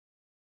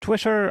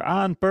Twitter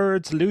and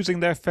birds losing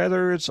their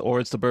feathers,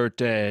 or is the bird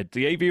dead?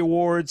 The AV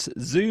Awards,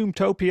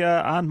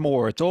 Zoomtopia, and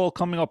more. It's all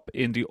coming up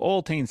in the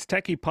All Things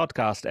Techie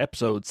podcast,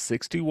 episode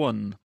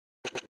 61.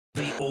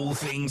 The All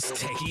Things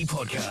Techie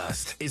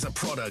podcast is a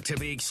product of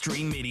the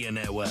Extreme Media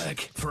Network.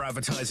 For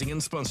advertising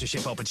and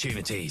sponsorship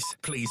opportunities,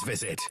 please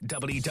visit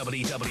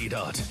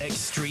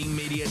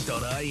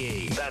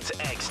www.extrememedia.ie. That's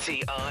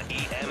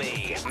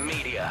XTREME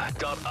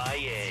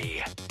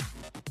media.ie.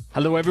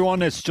 Hello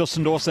everyone, it's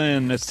Justin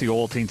Dawson. It's the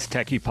All Things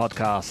Techie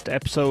podcast,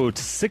 episode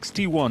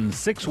 61.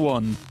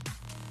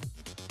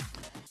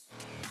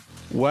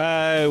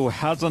 Wow,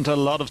 hasn't a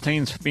lot of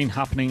things been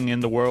happening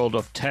in the world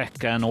of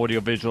tech and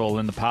audiovisual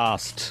in the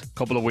past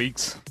couple of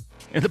weeks?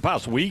 In the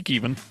past week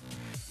even.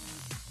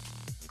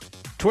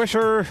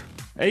 Twitter,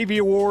 AV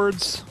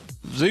Awards,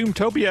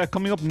 Zoomtopia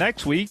coming up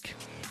next week,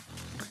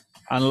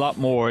 and a lot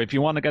more. If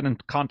you want to get in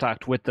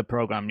contact with the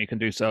program, you can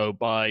do so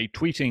by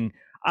tweeting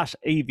at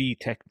AV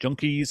Tech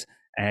Junkies.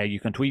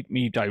 You can tweet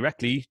me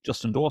directly,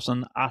 Justin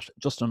Dawson, at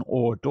Justin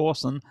or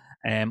Dawson.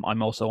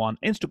 I'm also on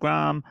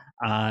Instagram,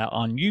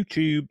 on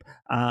YouTube,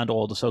 and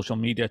all the social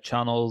media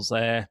channels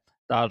that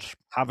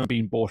haven't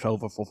been bought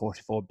over for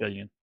 44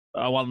 billion.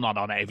 Well, not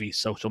on every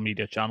social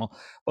media channel,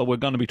 but we're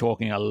going to be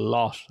talking a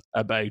lot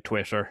about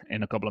Twitter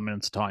in a couple of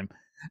minutes' time.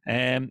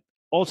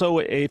 Also,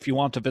 if you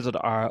want to visit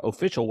our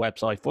official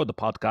website for the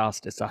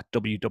podcast, it's at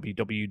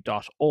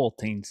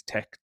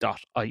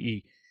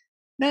www.allthingstech.ie.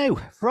 Now,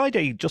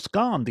 Friday just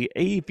gone, the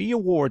AV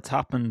Awards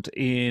happened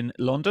in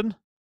London.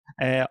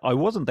 I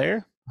wasn't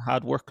there,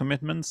 had work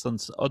commitments and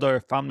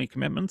other family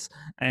commitments,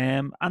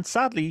 and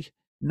sadly,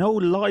 no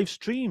live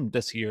stream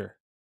this year.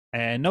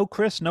 No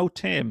Chris, no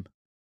Tim.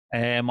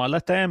 I'll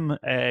let them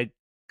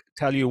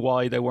tell you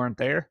why they weren't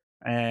there.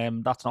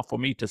 That's not for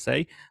me to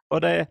say.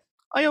 But I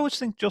always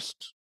think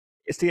it's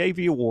the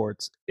AV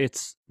Awards.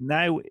 It's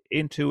now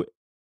into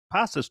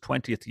past its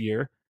 20th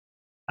year.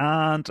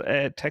 And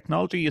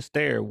technology is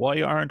there.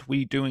 Why aren't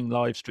we doing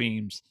live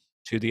streams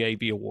to the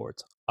AV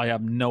Awards? I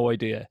have no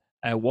idea.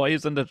 Why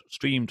isn't it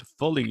streamed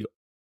fully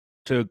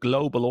to a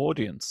global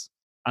audience?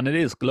 And it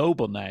is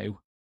global now.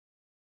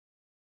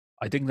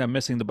 I think they're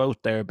missing the boat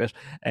there a bit.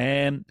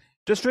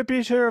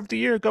 Distributor of the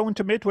Year going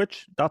to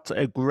Midwich. That's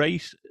a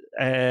great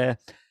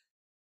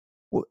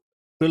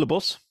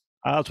billabus,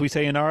 as we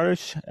say in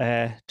Irish,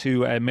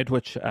 to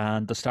Midwich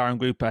and the Starring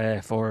Group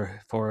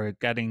for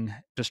getting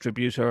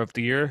Distributor of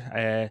the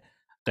Year.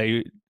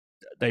 They've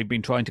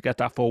been trying to get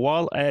that for a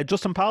while.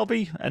 Justin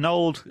Palvey, an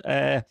old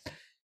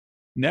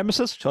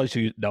nemesis.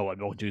 No, I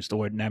won't use the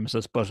word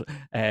nemesis, but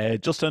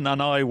Justin and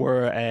I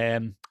were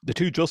the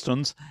two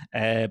Justins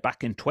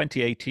back in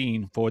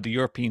 2018 for the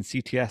European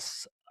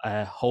CTS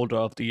holder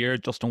of the year.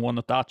 Justin won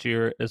it that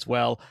year as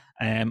well,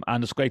 and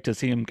it's great to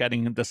see him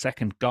getting the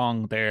second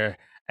gong there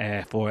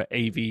for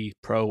AV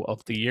Pro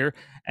of the Year.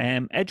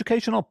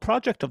 Educational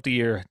Project of the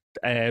Year,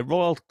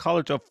 Royal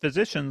College of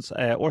Physicians,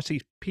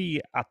 RCP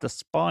at the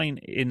Spine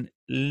in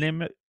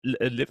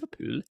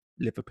Liverpool,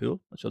 I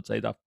should say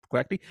that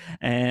correctly.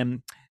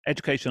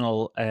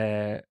 Educational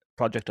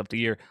Project of the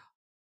Year.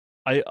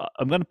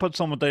 I'm going to put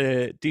some of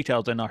the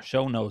details in our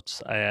show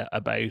notes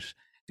about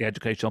the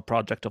Educational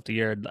Project of the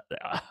Year.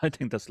 I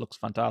think this looks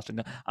fantastic,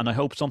 and I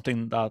hope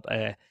something that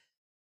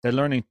the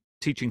Learning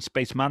Teaching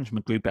Space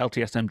Management Group,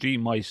 LTSMG,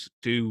 might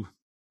do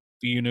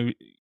the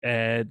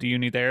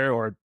uni there,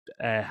 or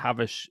have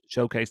a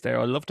showcase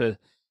there. I'd love to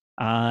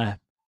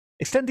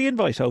extend the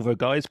invite over,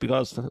 guys,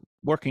 because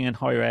working in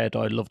higher ed,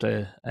 I'd love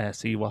to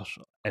see what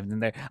everything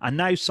there. And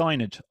Now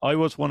Signage, I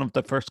was one of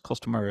the first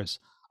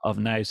customers of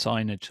Now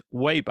Signage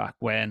way back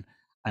when,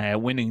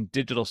 winning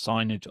Digital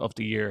Signage of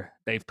the Year.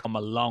 They've come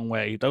a long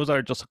way. Those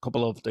are just a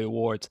couple of the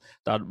awards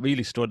that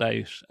really stood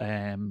out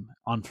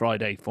on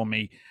Friday for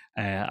me,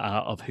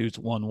 of who's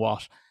won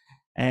what.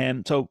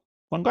 So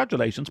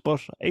congratulations,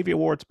 but AV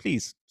Awards,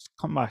 please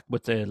come back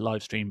with the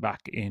live stream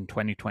back in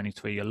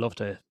 2023. I'd love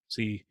to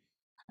see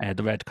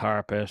the red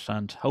carpet,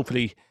 and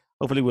hopefully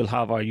we'll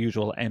have our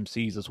usual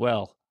MCs as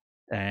well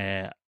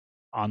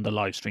on the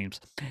live streams.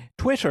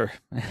 Twitter.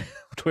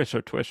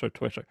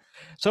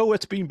 So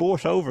it's been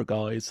bought over,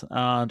 guys,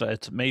 and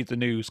it's made the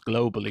news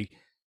globally.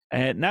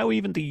 Now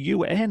even the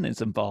UN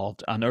is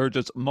involved and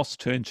urges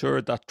Musk to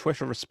ensure that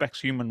Twitter respects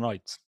human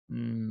rights.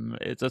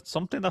 Is it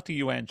something that the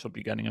UN should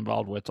be getting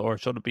involved with, or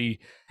should it be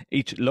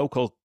each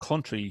local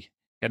country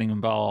getting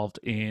involved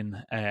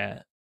in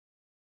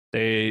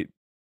the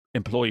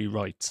employee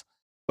rights?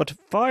 But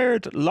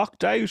fired,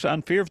 locked out,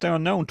 and fear of the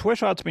unknown,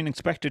 Twitter has been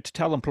expected to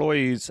tell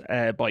employees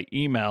by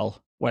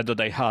email whether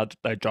they had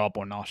their job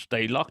or not.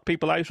 They locked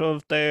people out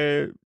of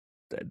the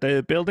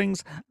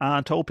buildings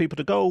and told people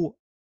to go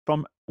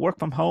work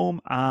from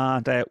home,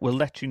 and we'll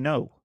let you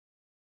know.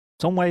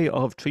 Some way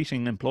of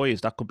treating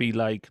employees that could be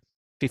like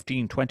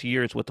 15, 20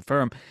 years with the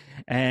firm.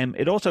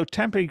 It also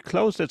temporarily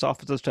closed its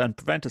offices to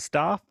prevent its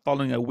staff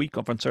following a week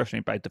of uncertainty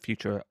about the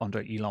future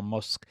under Elon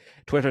Musk.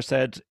 Twitter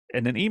said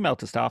in an email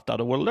to staff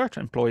that it will alert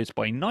employees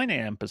by 9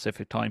 a.m.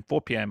 Pacific time,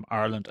 4 p.m.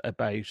 Ireland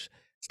about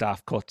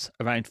staff cuts.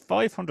 Around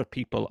 500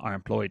 people are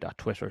employed at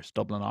Twitter's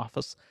Dublin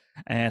office.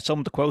 Some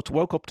of the quotes: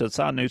 "Woke up to the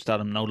sad news that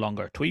I'm no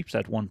longer a tweep,"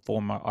 said one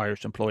former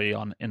Irish employee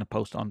in a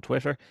post on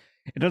Twitter.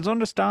 It is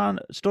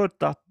understood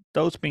that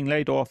those being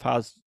laid off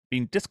has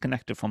been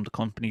disconnected from the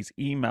company's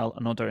email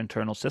and other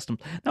internal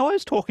systems. Now, I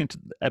was talking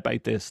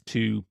about this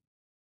to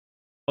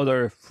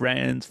other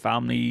friends,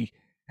 family,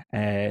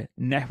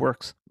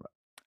 networks,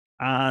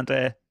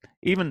 and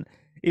even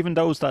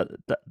those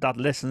that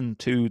listen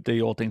to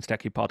the All Things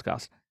Techie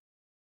podcast.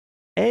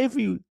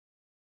 Every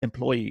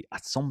employee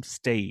at some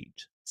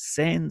stage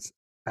sends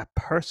a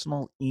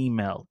personal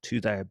email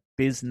to their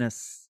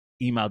business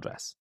email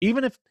address,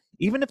 even if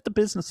the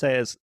business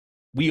says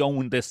we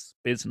own this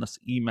business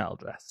email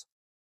address.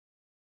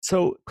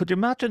 So could you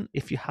imagine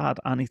if you had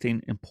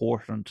anything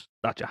important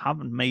that you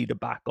haven't made a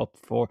backup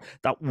for,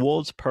 that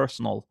was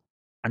personal,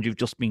 and you've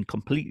just been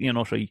completely and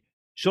utterly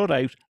shut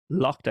out,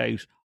 locked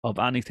out of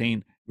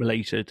anything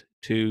related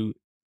to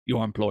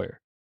your employer,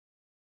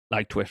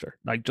 like Twitter,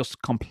 like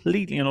just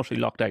completely and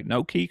utterly locked out.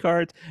 No key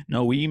cards,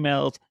 no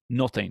emails,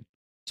 nothing.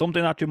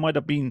 Something that you might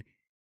have been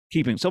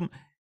keeping. Some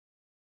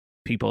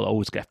people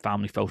always get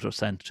family photos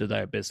sent to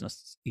their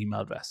business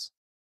email address.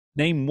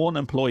 Name one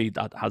employee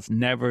that has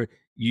never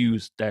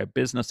used their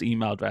business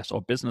email address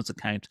or business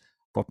account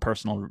for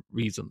personal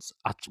reasons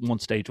at one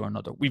stage or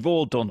another. We've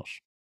all done it.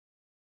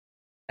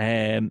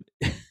 An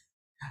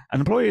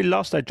employee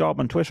lost their job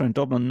on Twitter in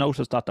Dublin,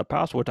 noticed that the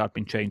password had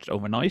been changed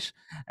overnight.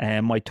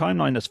 My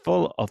timeline is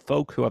full of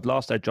folk who have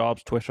lost their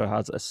jobs. Twitter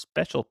has a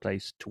special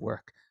place to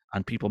work,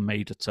 and people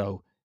made it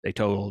so, they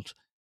told.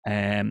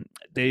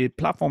 The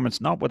platform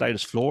is not without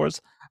its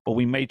flaws, but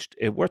we made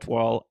it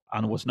worthwhile,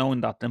 and it was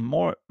known that the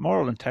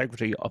moral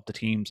integrity of the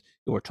teams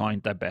who were trying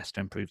their best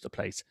to improve the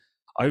place.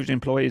 Irish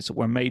employees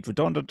were made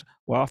redundant,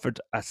 were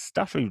offered a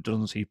statutory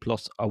redundancy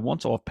plus a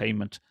once-off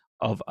payment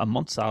of a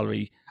month's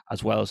salary,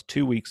 as well as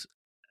 2 weeks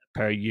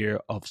per year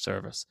of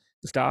service.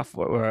 The staff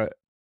were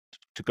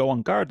to go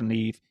on garden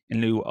leave in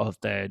lieu of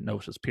their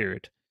notice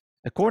period.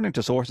 According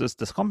to sources,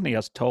 this company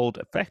has told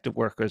affected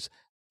workers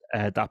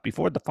that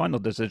before the final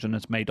decision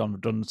is made on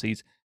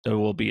redundancies, there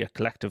will be a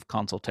collective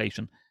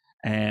consultation.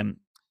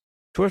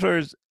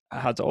 Twitter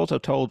has also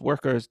told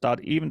workers that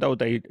even though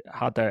they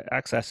had their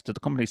access to the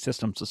company's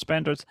system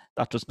suspended,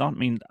 that does not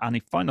mean any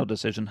final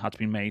decision has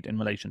been made in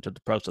relation to the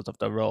process of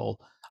their role,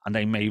 and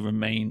they may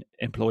remain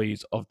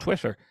employees of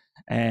Twitter.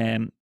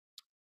 And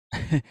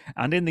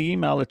in the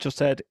email, it just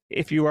said,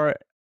 if you are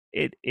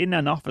in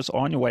an office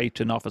or on your way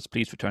to an office,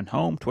 please return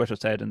home. Twitter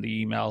said in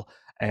the email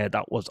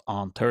that was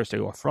on Thursday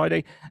or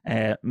Friday.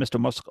 Mr.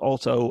 Musk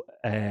also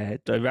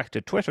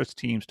directed Twitter's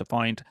teams to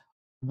find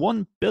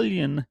 $1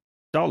 billion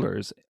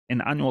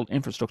in annual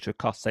infrastructure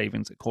cost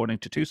savings, according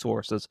to two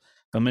sources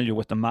familiar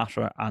with the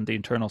matter and the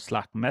internal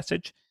Slack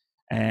message.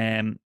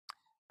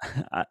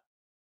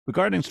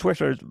 Regarding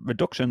Twitter's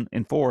reduction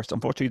in force,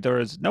 unfortunately,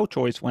 there is no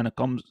choice when it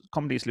comes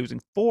companies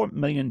losing $4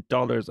 million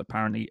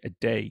apparently a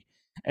day.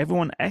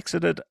 Everyone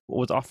exited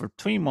was offered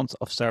 3 months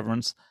of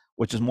severance,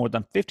 which is more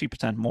than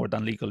 50% more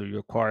than legally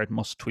required,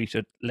 Musk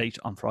tweeted late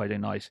on Friday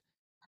night.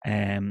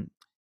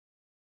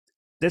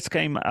 This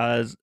came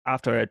as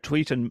after a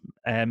tweeted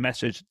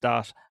message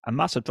that a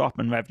massive drop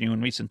in revenue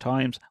in recent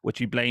times, which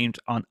he blamed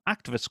on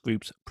activist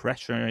groups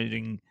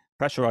pressurizing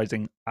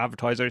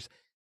advertisers.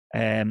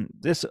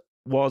 This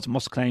was,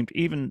 Musk claimed,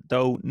 even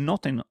though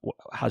nothing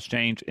has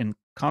changed in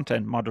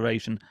content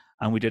moderation,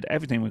 and we did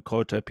everything we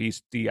could to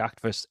appease the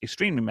activists,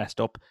 extremely messed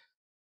up.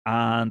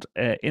 And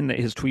in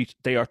his tweet,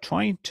 they are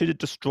trying to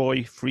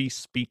destroy free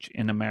speech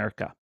in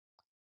America.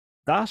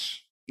 That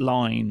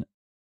line,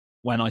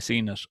 when I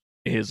seen it,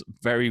 is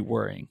very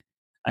worrying.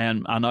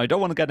 And I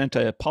don't want to get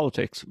into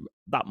politics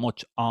that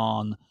much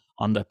on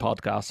the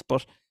podcast,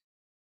 but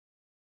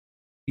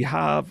you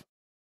have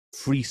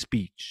free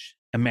speech,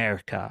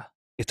 America.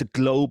 It's a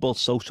global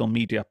social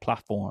media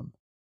platform.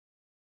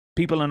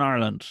 People in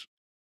Ireland,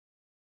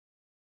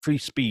 free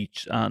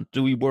speech, and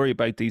do we worry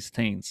about these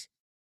things?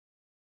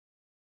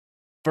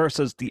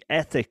 Versus the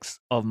ethics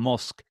of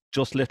Musk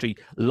just literally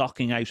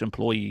locking out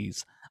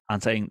employees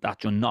and saying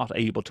that you're not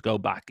able to go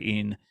back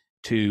in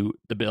to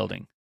the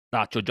building,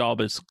 that your job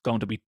is going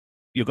to be,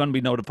 you're going to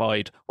be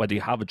notified whether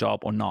you have a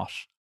job or not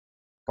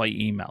by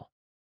email.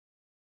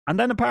 And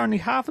then apparently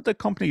half of the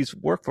company's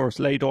workforce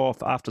laid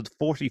off after the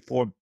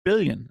 44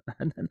 billion.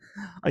 And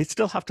I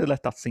still have to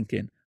let that sink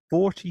in.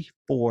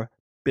 44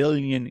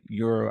 billion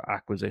euro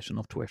acquisition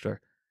of Twitter.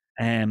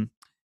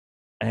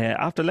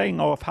 After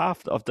laying off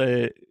half of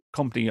the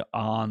company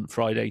on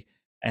Friday,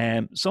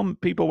 some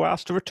people were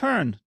asked to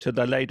return to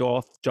their laid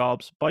off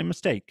jobs by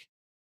mistake.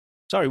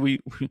 Sorry,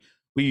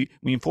 we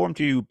informed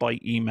you by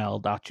email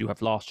that you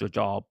have lost your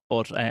job,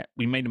 but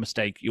we made a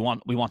mistake. We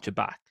want you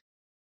back.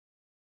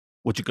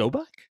 Would you go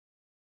back?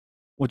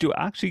 Would you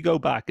actually go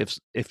back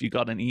if you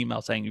got an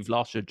email saying you've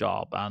lost your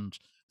job and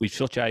we've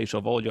shut you out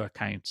of all your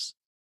accounts,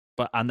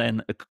 and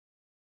then a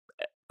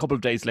couple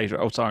of days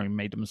later, oh sorry, we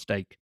made a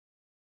mistake?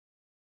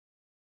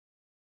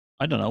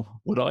 I don't know.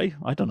 Would I?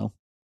 I don't know.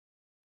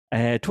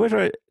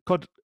 Twitter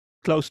could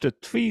close to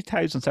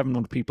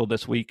 3,700 people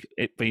this week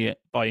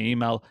by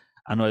email,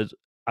 and was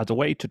as a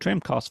way to trim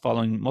costs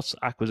following Musk's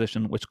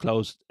acquisition, which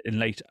closed in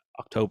late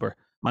October.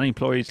 Many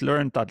employees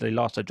learned that they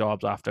lost their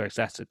jobs after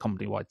accessing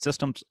company-wide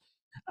systems.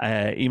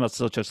 Emails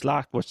such as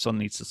Slack were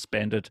suddenly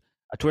suspended.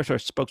 A Twitter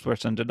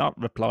spokesperson did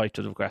not reply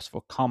to the request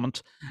for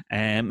comment.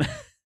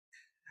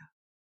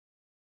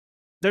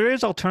 There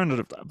is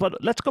alternative,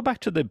 but let's go back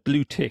to the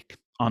blue tick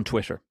on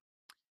Twitter.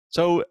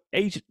 So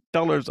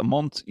 $8 a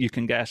month, you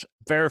can get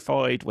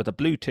verified with a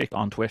blue tick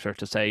on Twitter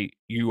to say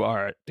you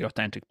are the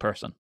authentic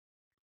person.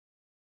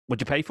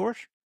 Would you pay for it?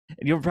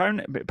 You're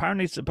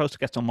apparently supposed to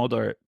get some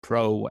other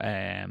pro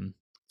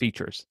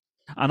features.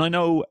 And I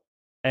know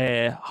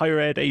Higher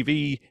Ed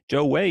AV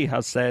Joe Way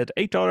has said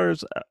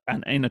 $8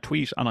 and in a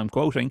tweet, and I'm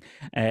quoting,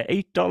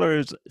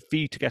 $8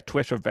 fee to get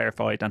Twitter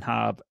verified and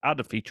have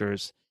added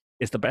features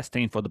is the best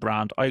thing for the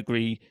brand. I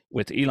agree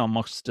with Elon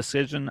Musk's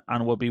decision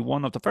and will be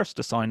one of the first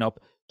to sign up,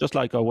 just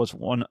like I was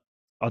one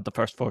of the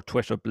first for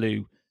Twitter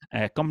Blue.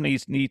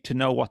 Companies need to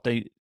know what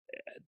they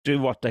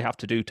have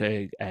to do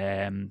to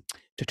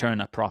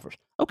turn a profit.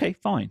 Okay,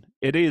 fine.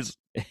 It is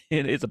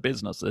a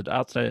business. It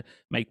has to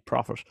make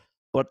profit.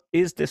 But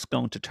is this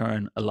going to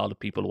turn a lot of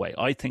people away?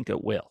 I think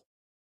it will.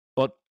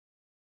 But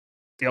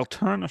the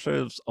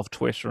alternatives of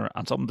Twitter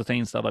and some of the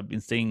things that I've been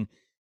seeing,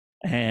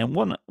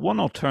 one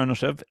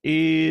alternative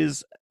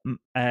is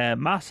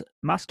Mastodon,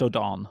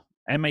 Mastodon,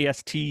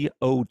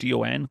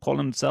 calling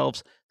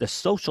themselves the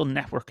social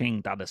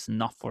networking that is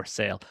not for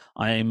sale.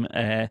 I'm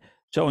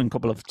showing a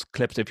couple of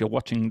clips if you're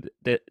watching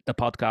the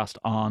podcast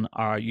on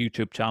our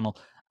YouTube channel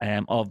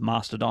of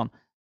Mastodon.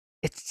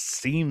 It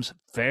seems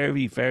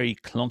very, very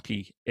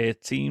clunky.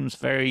 It seems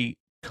very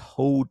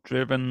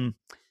code-driven,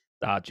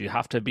 that you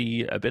have to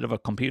be a bit of a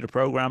computer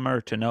programmer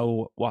to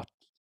know what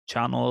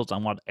channels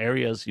and what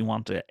areas you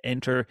want to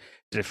enter,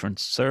 different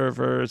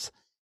servers.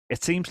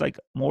 It seems like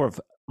more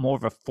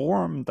of a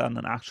form than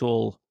an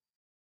actual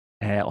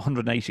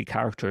 180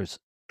 characters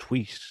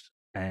tweet.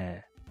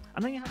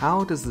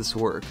 How does this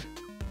work?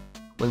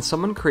 When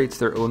someone creates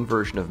their own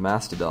version of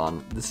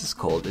Mastodon, this is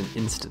called an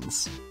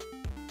instance.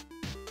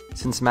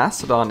 Since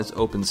Mastodon is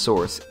open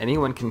source,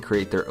 anyone can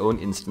create their own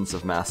instance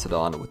of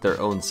Mastodon with their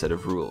own set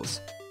of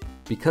rules.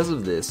 Because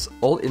of this,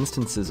 all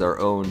instances are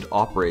owned,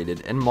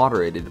 operated, and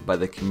moderated by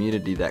the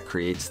community that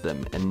creates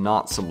them, and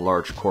not some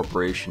large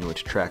corporation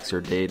which tracks your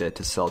data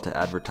to sell to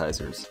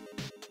advertisers.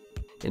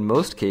 In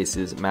most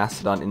cases,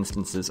 Mastodon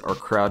instances are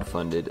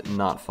crowdfunded,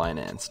 not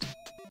financed.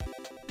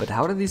 But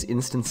how do these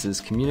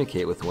instances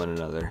communicate with one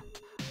another?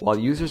 While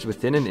users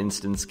within an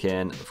instance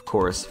can, of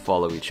course,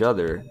 follow each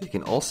other, they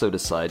can also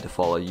decide to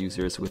follow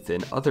users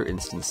within other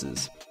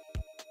instances.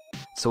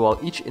 So while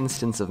each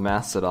instance of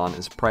Mastodon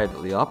is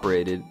privately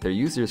operated, their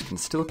users can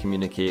still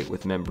communicate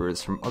with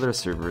members from other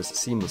servers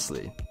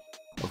seamlessly.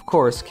 Of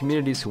course,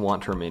 communities who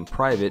want to remain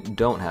private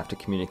don't have to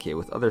communicate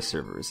with other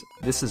servers.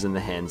 This is in the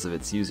hands of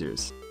its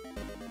users.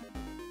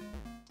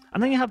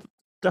 And then you have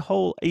the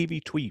whole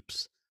AV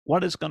Tweeps.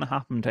 What is going to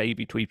happen to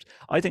AV Tweeps?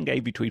 I think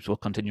AV Tweeps will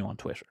continue on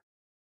Twitter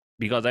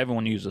because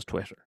everyone uses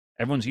Twitter.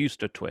 Everyone's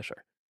used to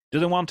Twitter. Do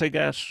they want to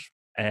get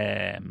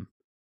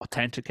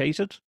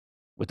authenticated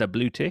with a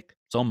blue tick?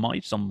 Some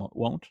might, some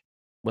won't.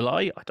 Will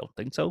I? I don't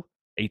think so.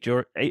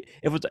 €8.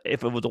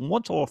 If it was a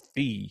once-off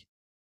fee,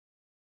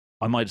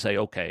 I might say,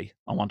 okay,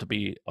 I want to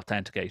be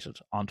authenticated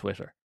on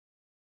Twitter.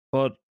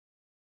 But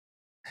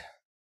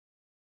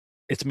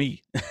it's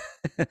me.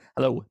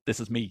 Hello, this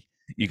is me.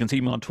 You can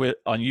see me on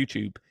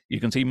YouTube.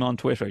 You can see me on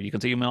Twitter. You can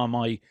see me on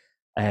my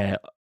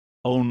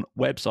own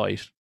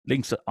website.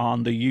 Links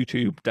on the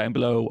YouTube down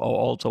below, or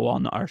also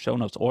on our show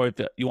notes. Or if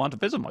you want to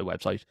visit my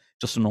website,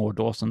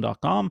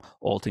 justinordawson.com,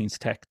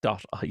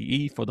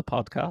 allthingstech.ie for the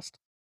podcast.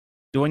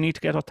 Do I need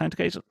to get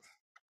authenticated?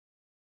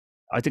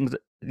 I think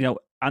that,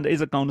 and is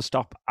it going to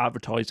stop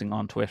advertising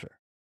on Twitter?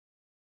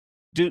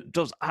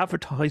 Does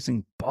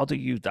advertising bother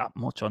you that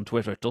much on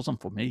Twitter? It doesn't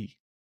for me.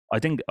 I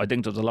think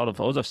there's a lot of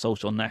other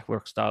social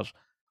networks that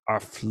are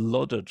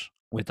flooded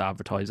with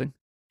advertising.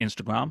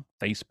 Instagram,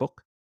 Facebook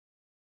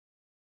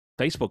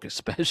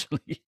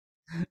especially,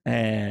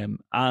 and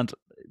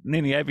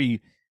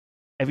nearly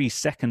every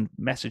second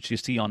message you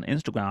see on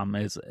Instagram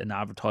is an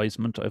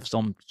advertisement of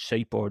some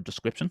shape or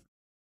description.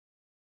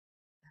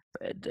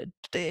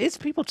 Is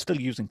people still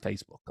using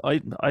Facebook? I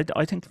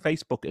think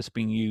Facebook is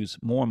being used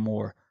more and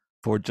more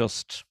for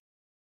just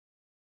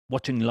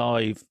watching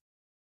live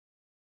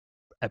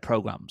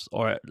programs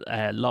or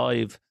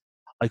live.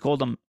 I call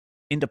them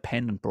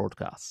independent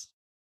broadcasts.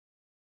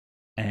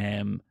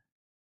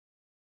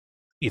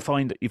 You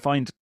find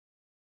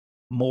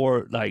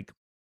more like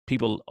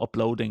people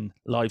uploading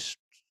live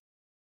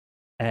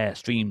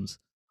streams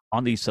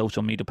on these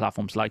social media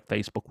platforms like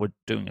Facebook were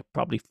doing it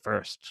probably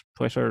first.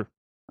 Twitter,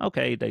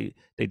 okay, they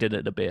did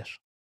it a bit.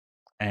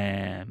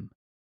 And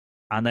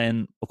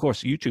then, of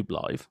course, YouTube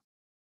Live,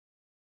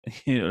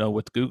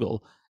 with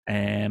Google.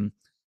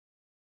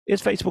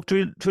 Is Facebook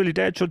truly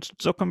dead? Should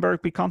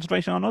Zuckerberg be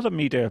concentrating on other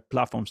media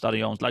platforms that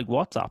he owns, like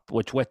WhatsApp,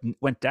 which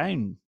went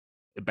down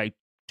about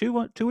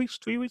 2 weeks,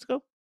 3 weeks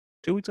ago?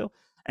 2 weeks ago.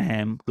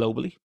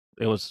 globally.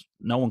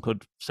 No one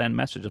could send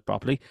messages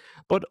properly.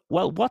 But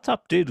while WhatsApp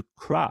did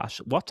crash,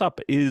 WhatsApp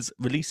is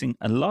releasing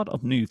a lot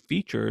of new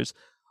features.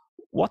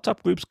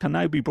 WhatsApp groups can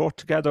now be brought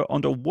together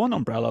under one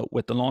umbrella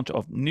with the launch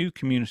of new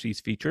communities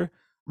feature,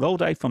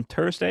 rolled out from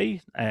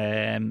Thursday,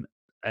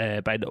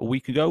 about a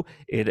week ago.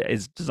 It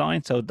is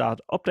designed so that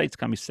updates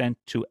can be sent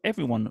to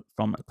everyone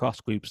from across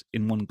groups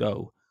in one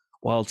go,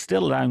 while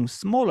still allowing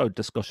smaller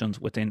discussions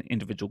within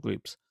individual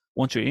groups.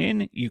 Once you're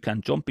in, you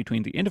can jump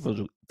between the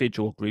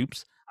individual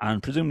groups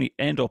and presumably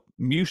end up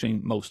muting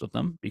most of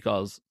them,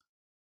 because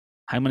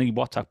how many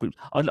WhatsApp groups?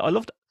 I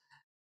loved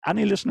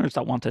any listeners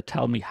that want to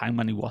tell me how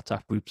many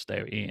WhatsApp groups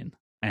they're in,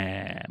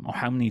 or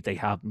how many they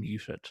have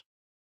muted.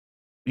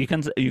 You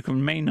can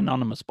remain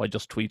anonymous by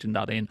just tweeting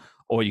that in,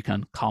 or you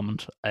can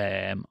comment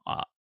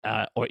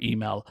or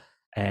email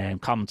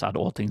comments at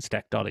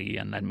allthingstech.ie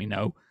and let me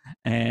know.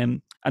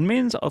 And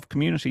millions of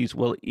communities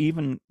will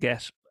even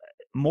get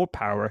more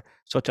power,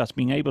 such as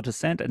being able to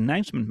send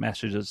announcement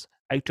messages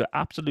out to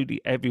absolutely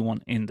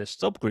everyone in the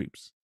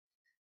subgroups.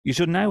 You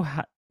should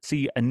now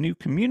see a new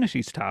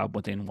communities tab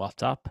within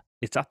WhatsApp.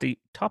 It's at the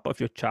top of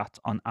your chat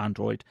on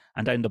Android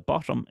and down the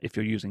bottom if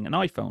you're using an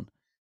iPhone.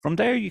 From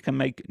there, you can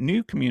make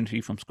new community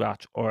from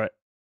scratch or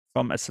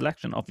from a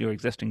selection of your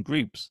existing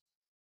groups.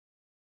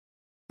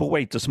 But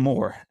wait, there's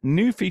more.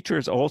 New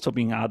features are also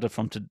being added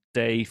from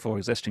today for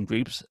existing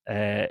groups.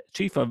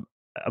 Chief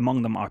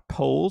among them are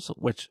polls,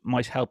 which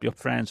might help your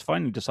friends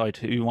finally decide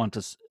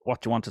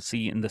what you want to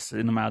see in the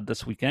cinema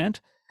this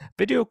weekend.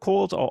 Video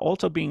calls are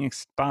also being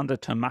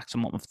expanded to a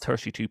maximum of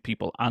 32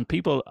 people, and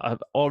people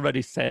have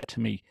already said to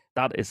me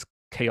that is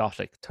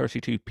chaotic.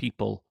 32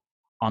 people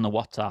on a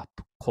WhatsApp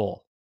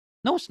call.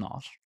 No, it's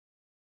not.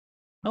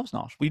 No, it's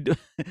not.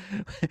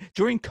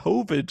 During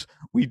COVID,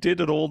 we did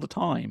it all the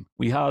time.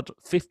 We had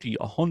 50,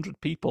 100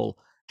 people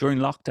during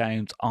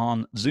lockdowns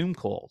on Zoom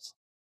calls.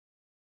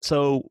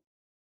 So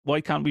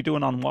why can't we do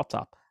it on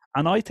WhatsApp?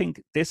 And I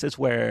think this is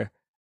where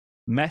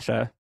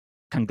Meta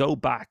can go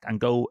back and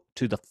go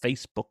to the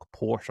Facebook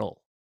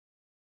portal.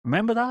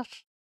 Remember that?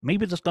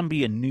 Maybe there's going to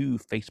be a new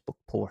Facebook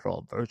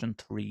portal, version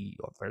 3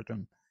 or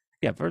version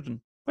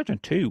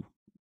 2.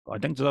 I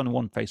think there's only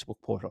one Facebook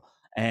portal.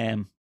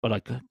 But I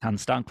can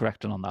stand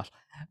corrected on that.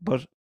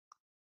 But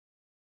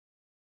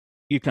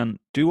you can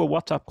do a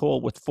WhatsApp call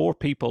with 4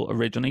 people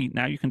originally.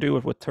 Now you can do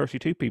it with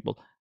 32 people.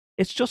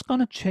 It's just going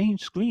to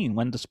change screen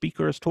when the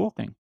speaker is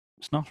talking.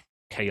 It's not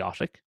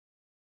chaotic.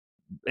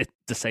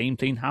 The same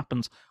thing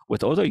happens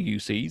with other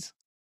UCs.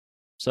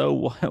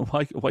 So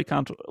why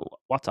can't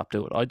WhatsApp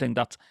do it? I think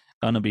that's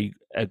going to be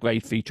a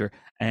great feature.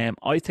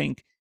 I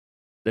think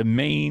the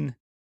main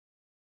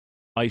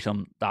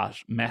item that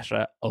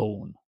Meta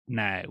own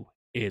now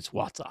is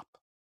WhatsApp.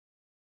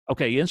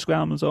 Okay,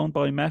 Instagram is owned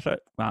by Meta,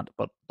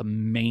 but the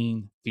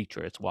main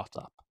feature is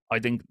WhatsApp. I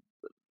think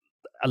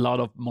a lot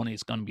of money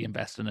is going to be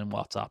invested in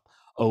WhatsApp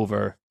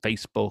over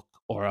Facebook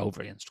or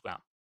over Instagram.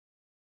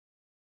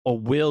 Or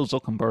will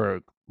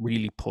Zuckerberg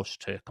really push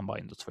to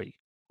combine the 3,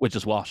 which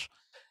is what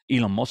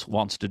Elon Musk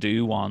wants to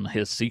do on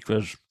his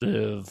secret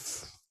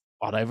of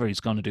whatever he's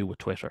going to do with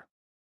Twitter.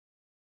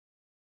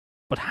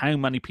 But how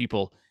many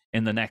people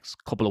in the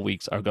next couple of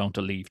weeks are going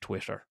to leave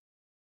Twitter?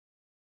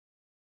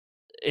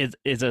 Is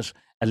it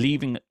a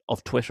leaving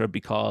of Twitter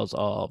because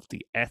of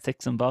the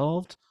ethics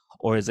involved,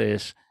 or is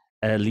it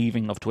a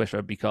leaving of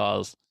Twitter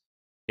because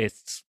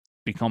it's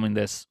becoming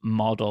this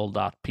model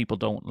that people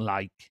don't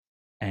like?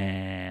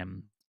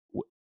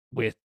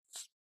 With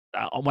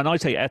when I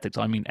say ethics,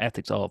 I mean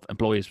ethics of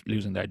employees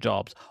losing their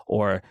jobs,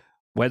 or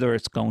whether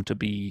it's going to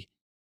be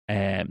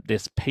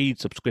this paid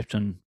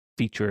subscription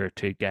feature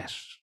to get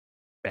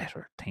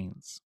better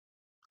things.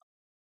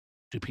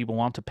 Do people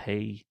want to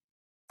pay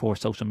for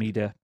social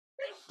media?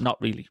 Not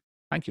really.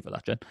 Thank you for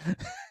that, Jen.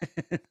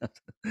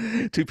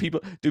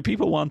 Do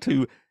people want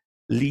to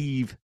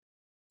leave?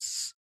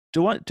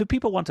 Do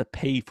people want to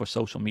pay for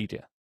social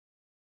media?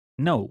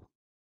 No.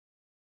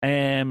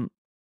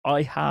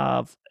 I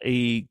have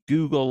a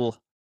Google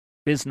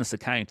business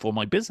account for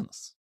my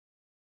business,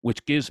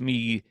 which gives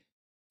me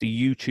the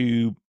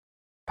YouTube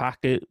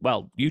package.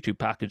 Well, YouTube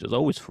package is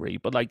always free,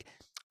 but like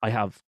I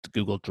have the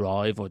Google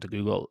Drive or the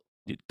Google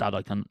that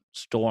I can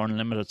store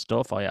unlimited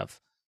stuff. I have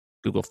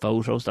Google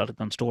Photos that I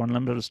can store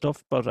unlimited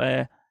stuff. But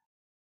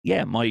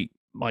my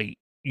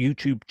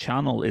YouTube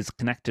channel is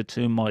connected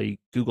to my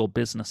Google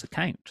business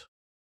account.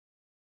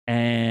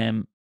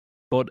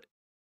 But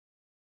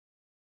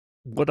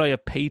would I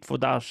have paid for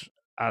that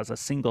as a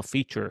single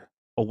feature,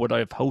 or would I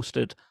have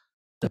hosted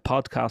the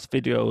podcast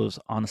videos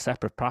on a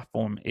separate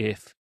platform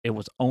if it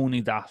was only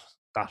that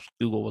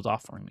Google was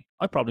offering me?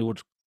 I probably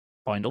would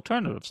find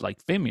alternatives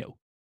like Vimeo.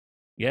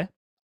 Yeah.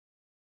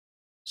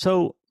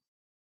 So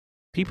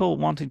people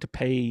wanting to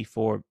pay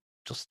for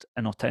just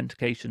an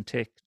authentication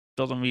tick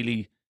doesn't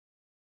really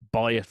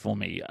buy it for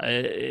me,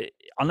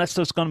 unless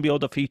there's going to be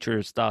other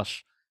features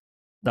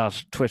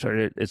that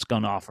Twitter is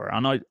going to offer.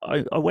 And I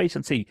wait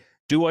and see.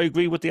 Do I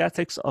agree with the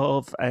ethics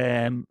of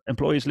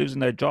employees losing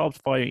their jobs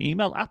via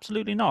email?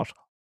 Absolutely not.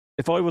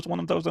 if I was one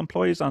of those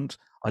employees and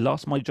I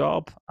lost my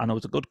job and I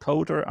was a good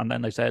coder, and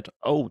then they said,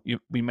 "Oh,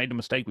 we made a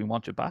mistake, we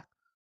want you back,"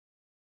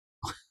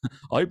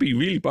 I'd be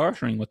really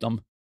bartering with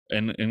them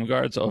in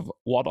regards of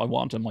what I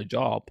want in my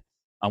job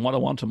and what I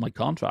want in my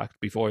contract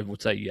before I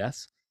would say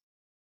yes.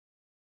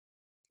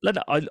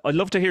 I'd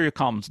love to hear your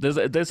comments.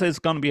 This is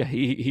going to be a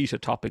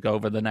heated topic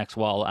over the next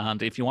while,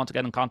 and if you want to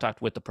get in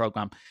contact with the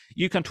program,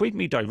 you can tweet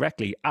me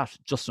directly at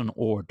Justin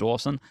or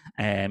Dawson.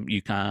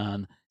 You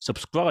can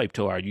subscribe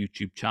to our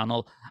YouTube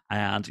channel,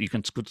 and you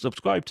can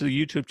subscribe to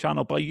the YouTube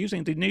channel by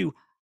using the new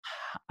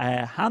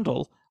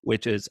handle,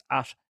 which is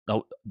at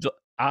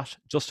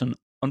Justin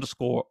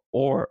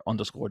 _or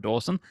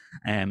Dawson.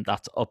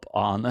 That's up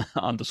on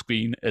the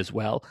screen as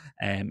well,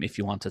 if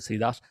you want to see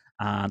that.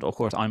 And of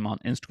course, I'm on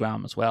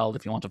Instagram as well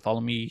if you want to follow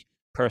me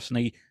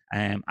personally,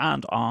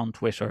 and on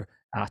Twitter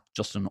at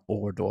Justin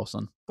or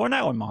Dawson. For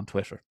now, I'm on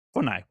Twitter.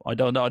 For now, I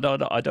don't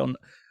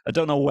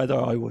know whether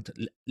I would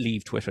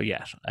leave Twitter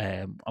yet.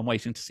 I'm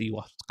waiting to see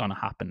what's going to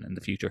happen in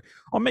the future,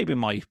 or maybe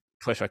my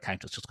Twitter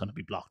account is just going to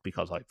be blocked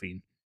because I've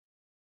been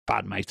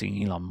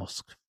bad-mouthing Elon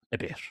Musk a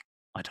bit.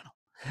 I don't know.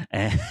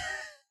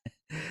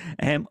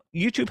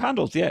 YouTube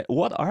handles, yeah.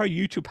 What are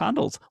YouTube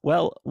handles?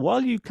 Well,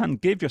 while you can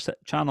give your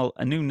channel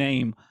a new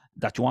name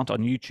that you want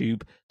on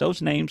YouTube,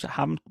 those names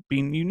haven't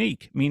been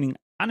unique, meaning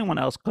anyone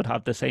else could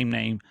have the same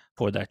name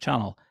for their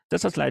channel.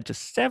 This has led to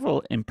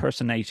several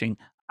impersonating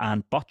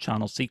and bot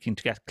channels seeking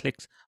to get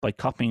clicks by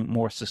copying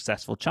more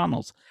successful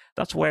channels.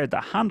 That's where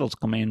the handles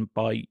come in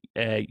by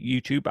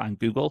YouTube and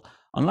Google.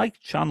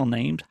 Unlike channel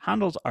names,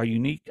 handles are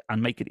unique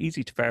and make it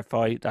easy to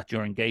verify that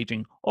you're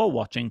engaging or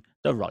watching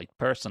the right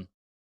person.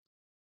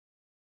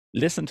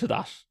 Listen to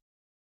that.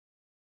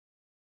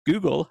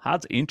 Google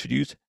has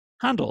introduced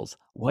handles.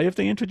 Why have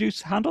they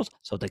introduced handles?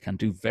 So they can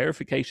do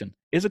verification.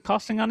 Is it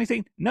costing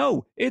anything?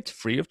 No, it's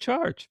free of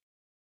charge.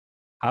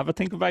 Have a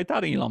think about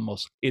that, Elon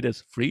Musk. It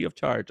is free of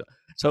charge.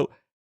 So,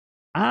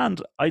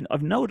 and I've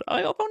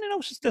only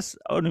noticed this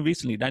only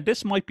recently. Now,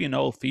 this might be an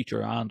old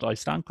feature, and I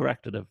stand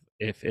corrected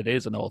if it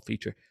is an old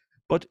feature,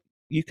 but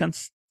you can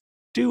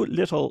do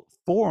little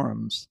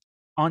forums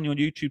on your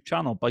YouTube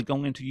channel by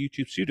going into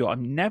YouTube Studio. I've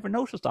never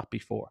noticed that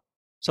before.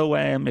 So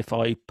if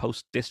I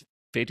post this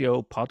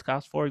video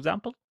podcast, for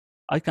example,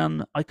 I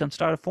can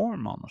start a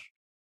forum on it.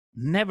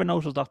 Never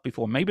noticed that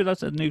before. Maybe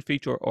that's a new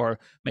feature, or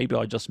maybe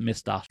I just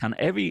missed that. Can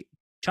every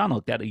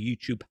channel get a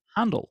YouTube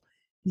handle?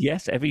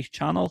 Yes, every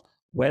channel,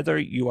 whether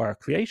you are a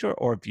creator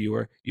or a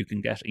viewer, you can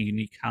get a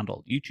unique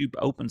handle. YouTube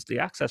opens the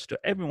access to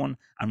everyone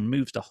and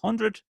removes the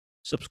 100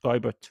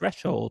 subscriber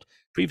threshold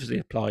previously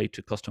applied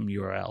to custom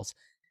URLs.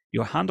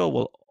 Your handle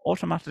will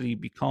automatically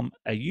become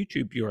a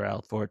YouTube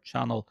URL for a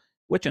channel,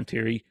 which in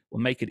theory will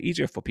make it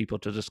easier for people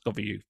to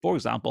discover you. For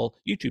example,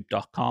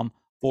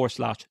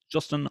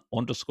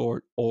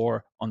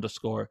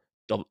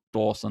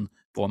 youtube.com/Justin_or_Dawson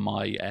for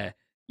my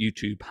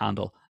YouTube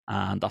handle,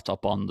 and that's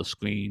up on the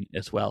screen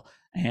as well.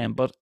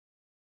 But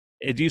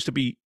it used to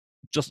be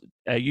just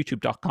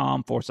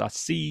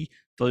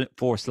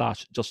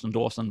youtube.com/C/Justin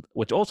Dawson,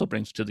 which also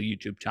brings to the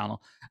YouTube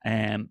channel.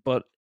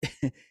 But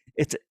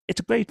it's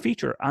a great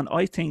feature, and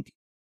I think,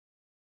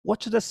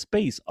 watch this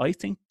space. I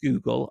think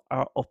Google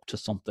are up to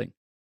something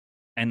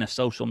in a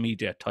social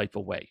media type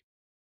of way.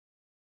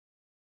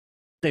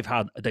 They've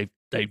had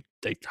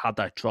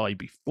that try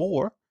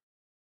before,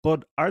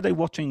 but are they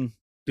watching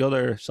the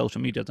other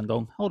social medias and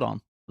going, hold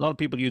on, a lot of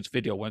people use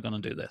video, we're going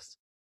to do this?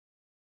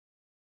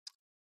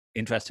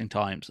 Interesting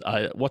times.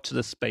 Watch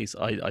this space,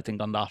 I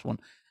think, on that one.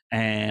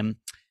 And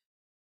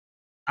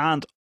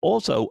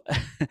also,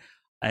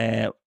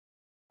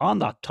 on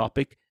that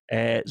topic,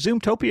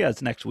 Zoomtopia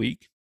is next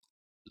week.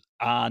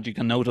 And you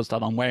can notice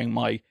that I'm wearing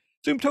my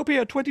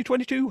Zoomtopia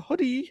 2022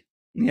 hoodie.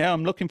 Yeah,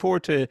 I'm looking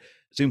forward to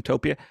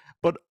Zoomtopia.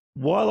 But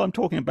while I'm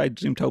talking about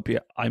Zoomtopia,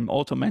 I'm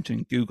also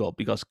mentioning Google,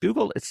 because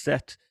Google is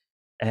set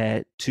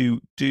to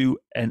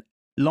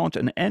launch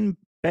an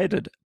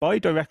embedded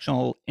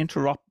bidirectional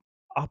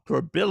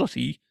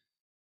interoperability.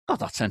 God,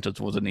 that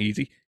sentence wasn't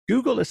easy.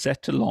 Google is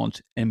set to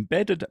launch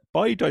embedded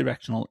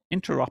bidirectional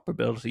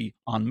interoperability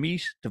on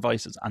Meet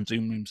devices and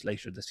Zoom rooms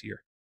later this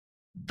year.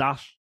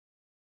 That,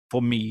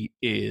 for me,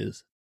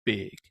 is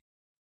big.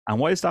 And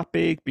why is that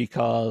big?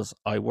 Because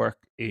I work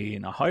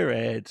in a higher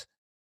ed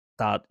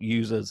that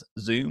uses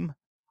Zoom,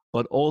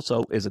 but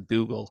also is a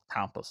Google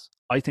campus.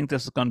 I think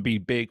this is going to be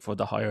big for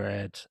the higher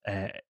ed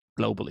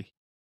globally,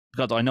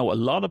 because I know a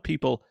lot of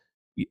people,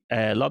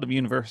 a lot of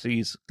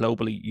universities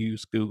globally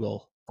use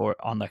Google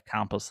on their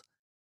campus.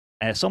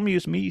 Some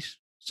use Meet,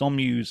 some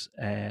use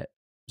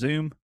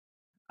Zoom,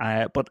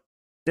 but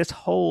this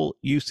whole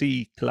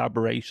UC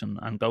collaboration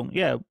and going,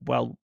 yeah,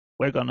 well,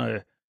 we're going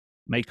to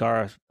make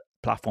our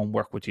platform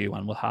work with you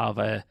and we'll have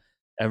a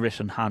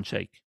written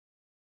handshake.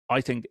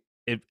 I think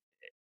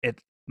it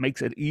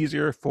makes it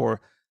easier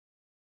for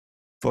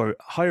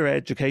higher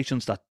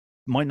educations that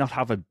might not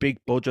have a big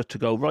budget to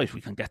go, right,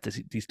 we can get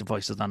these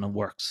devices and it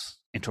works,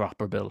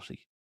 interoperability.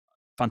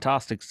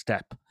 fantastic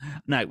step.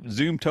 Now,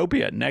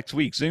 Zoomtopia next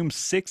week. Zoom's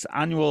 6th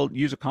annual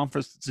user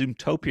conference,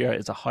 Zoomtopia,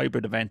 is a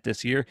hybrid event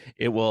this year.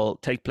 It will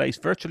take place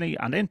virtually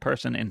and in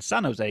person in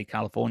San Jose,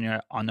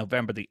 California on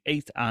November the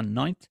 8th and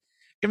 9th.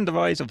 Given the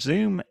rise of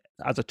Zoom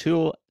as a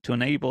tool to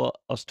enable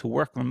us to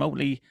work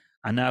remotely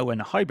and now in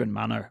a hybrid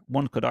manner,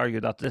 one could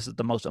argue that this is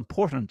the most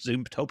important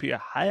Zoomtopia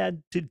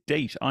had to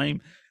date.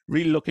 I'm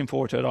really looking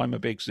forward to it. I'm a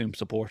big Zoom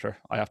supporter,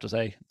 I have to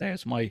say.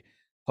 There's my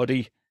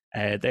hoodie.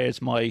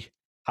 There's my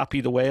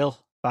Happy the Whale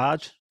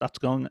badge. That's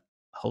going,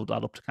 hold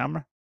that up to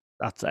camera.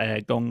 That's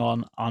going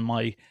on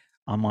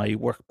my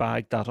work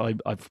bag that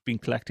I've been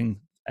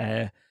collecting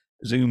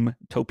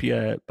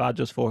Zoomtopia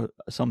badges for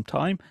some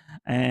time.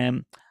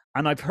 And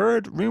I've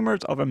heard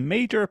rumors of a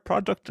major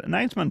product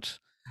announcement.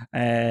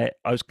 I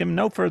was given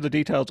no further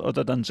details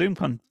other than Zoom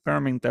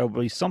confirming there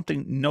will be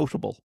something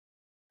notable.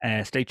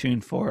 Stay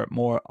tuned for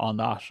more on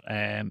that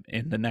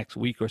in the next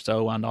week or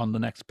so and on the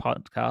next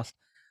podcast.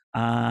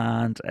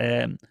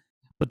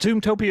 But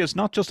Zoomtopia is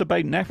not just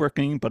about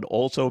networking, but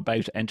also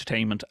about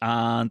entertainment.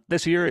 And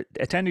this year,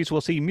 attendees will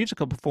see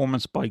musical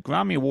performance by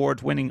Grammy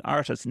Award-winning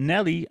artist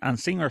Nelly and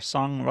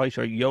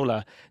singer-songwriter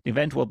Yola. The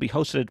event will be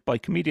hosted by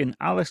comedian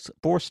Alex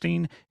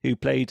Borstein, who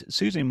played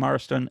Susie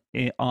Morrison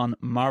on The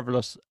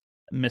Marvelous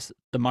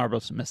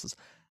Mrs.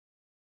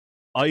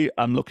 I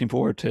am looking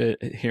forward to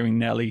hearing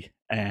Nelly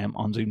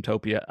on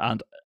Zoomtopia,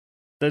 and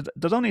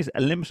there's only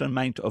a limited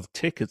amount of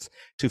tickets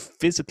to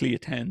physically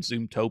attend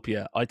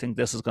Zoomtopia. I think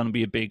this is going to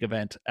be a big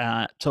event.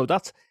 So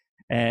that's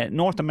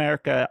North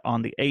America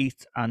on the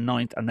 8th and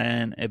 9th, and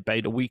then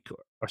about a week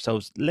or so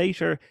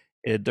later,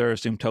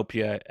 there's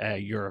Zoomtopia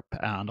Europe,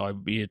 and I'll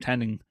be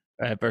attending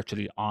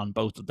virtually on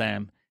both of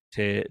them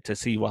to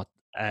see what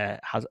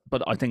has.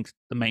 But I think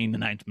the main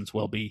announcements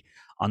will be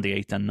on the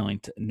 8th and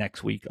 9th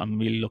next week. I'm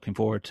really looking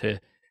forward to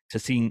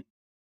seeing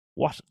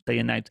what they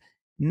announce.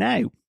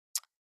 Now,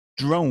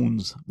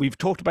 drones. We've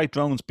talked about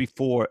drones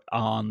before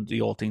on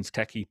the All Things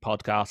Techie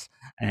podcast,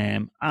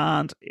 and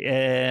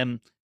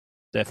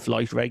the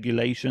flight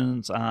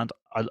regulations, and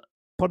I'll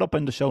put up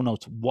in the show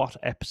notes what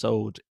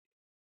episode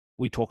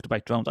we talked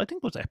about drones. I think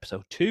it was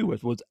episode 2.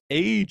 It was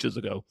ages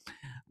ago.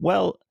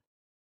 Well,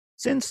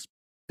 since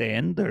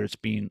then, there's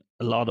been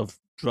a lot of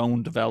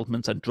drone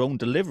developments and drone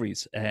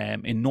deliveries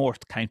in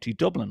North County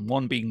Dublin,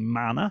 one being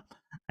Mana,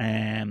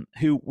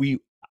 who we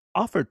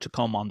offered to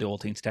come on the All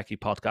Things Techie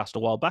podcast a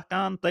while back,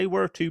 and they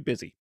were too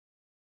busy.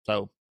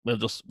 So we'll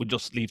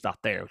just leave that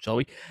there, shall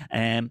we?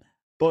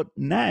 But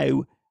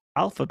now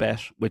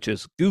Alphabet, which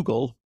is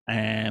Google,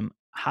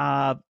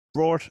 have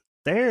brought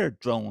their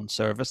drone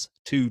service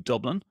to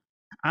Dublin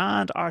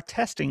and are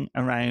testing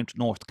around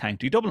North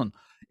County Dublin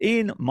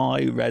in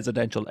my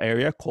residential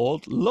area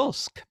called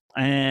Lusk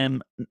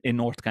in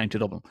North County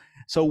Dublin.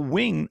 So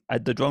Wing,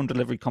 the drone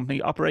delivery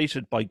company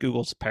operated by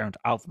Google's parent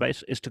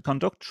Alphabet, is to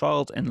conduct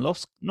trials in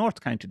Lusk,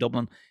 North County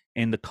Dublin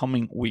in the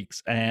coming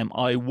weeks.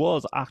 I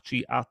was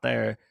actually at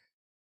their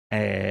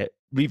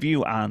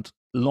review and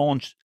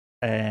launch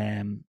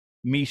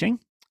meeting.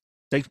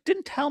 They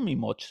didn't tell me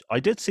much. I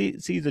did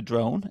see the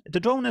drone. The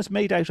drone is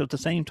made out of the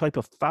same type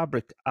of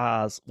fabric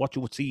as what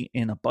you would see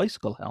in a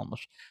bicycle helmet.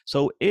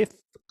 So if,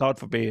 God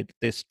forbid,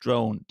 this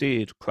drone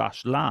did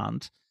crash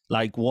land,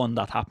 like one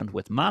that happened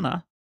with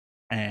Mana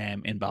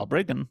in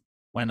Balbriggan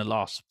when it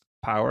lost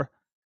power,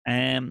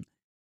 it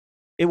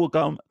will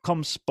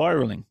come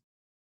spiraling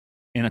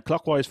in a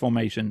clockwise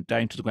formation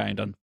down to the ground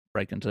and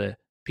break into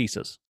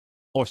pieces,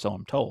 or so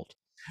I'm told.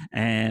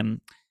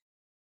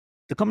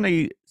 The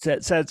company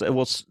says it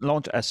will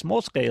launch a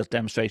small-scale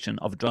demonstration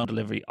of a drone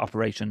delivery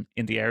operation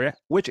in the area,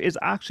 which is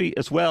actually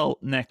as well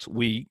next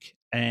week.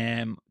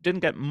 Didn't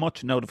get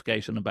much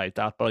notification about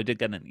that, but I did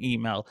get an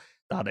email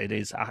that it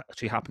is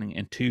actually happening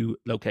in 2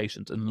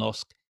 locations in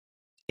Lusk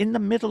in the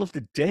middle of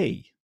the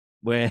day,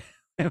 which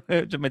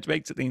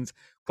makes things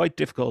quite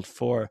difficult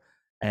for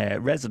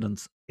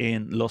residents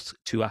in Lusk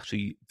to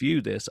actually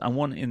view this. And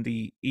one in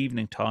the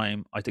evening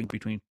time, I think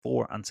between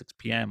 4 and 6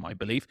 p.m., I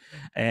believe.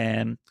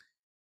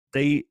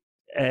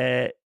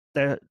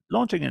 They're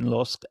launching in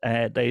Lusk.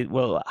 They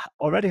will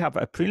already have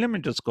a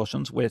preliminary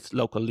discussions with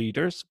local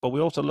leaders, but we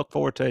also look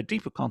forward to a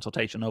deeper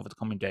consultation over the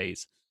coming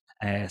days,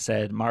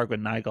 said Margaret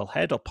Nagel,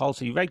 Head of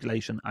Policy,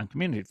 Regulation and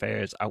Community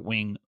Affairs at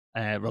Wing,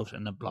 wrote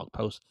in a blog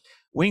post.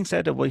 Wing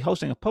said that we're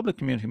hosting a public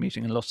community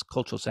meeting in Lusk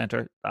Cultural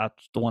Centre.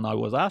 That's the one I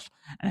was at.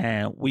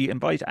 We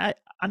invite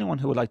anyone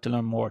who would like to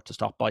learn more to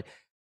stop by.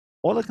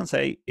 All I can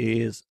say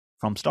is,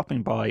 from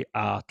stopping by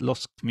at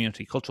Lusk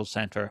Community Cultural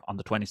Centre on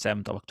the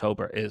 27th of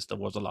October, is there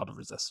was a lot of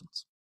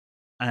resistance.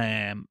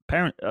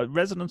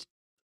 Residents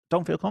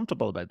don't feel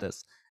comfortable about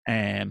this.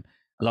 A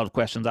lot of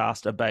questions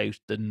asked about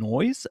the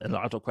noise. A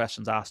lot of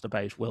questions asked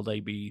about will they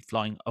be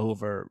flying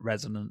over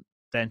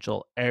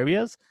residential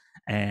areas,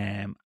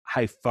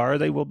 how far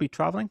they will be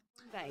travelling.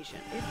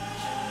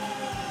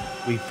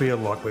 We feel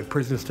like we're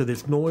prisoners to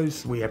this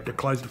noise. We have to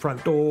close the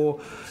front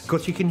door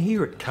because you can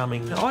hear it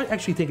coming. I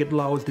actually think it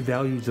lowers the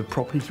values of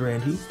properties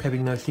around here,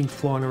 having those things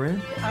flying around.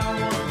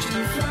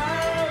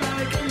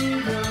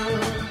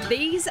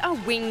 These These are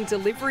Wing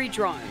delivery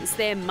drones.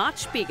 They're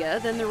much bigger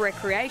than the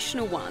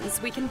recreational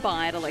ones we can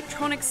buy at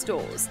electronics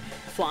stores.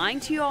 Flying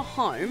to your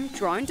home,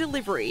 drone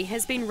delivery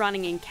has been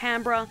running in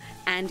Canberra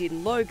and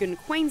in Logan,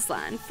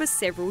 Queensland for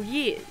several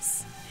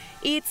years.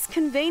 It's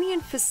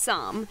convenient for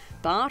some,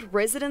 but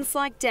residents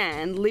like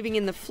Dan living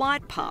in the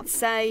flight path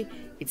say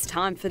it's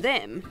time for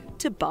them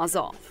to buzz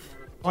off.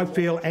 I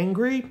feel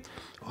angry.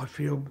 I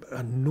feel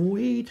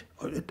annoyed.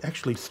 It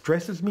actually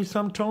stresses me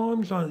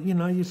sometimes.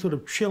 You're sort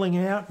of chilling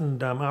out,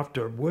 and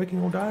after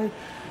working all day,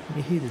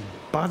 you hear this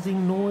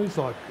buzzing noise,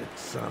 like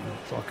it's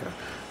like a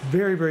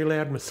very, very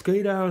loud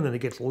mosquito, and then it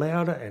gets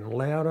louder and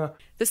louder.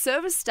 The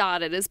service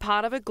started as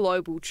part of a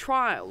global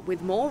trial,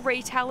 with more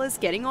retailers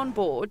getting on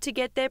board to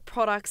get their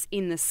products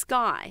in the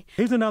sky.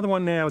 Here's another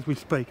one now as we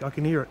speak. I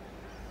can hear it.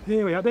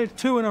 There we are. There's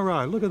 2 in a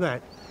row. Look at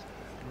that.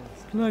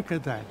 Look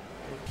at that.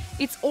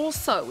 It's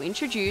also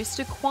introduced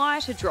a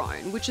quieter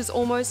drone, which has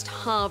almost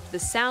halved the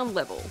sound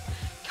level.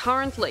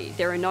 Currently,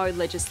 there are no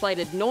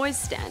legislated noise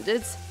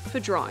standards for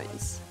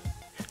drones.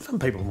 Some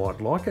people might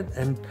like it,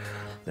 and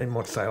they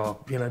might say,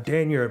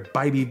 Dan, you're a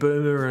baby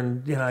boomer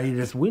and, you're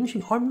just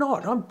whinging. I'm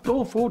not. I'm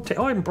all for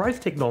I embrace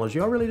technology.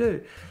 I really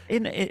do.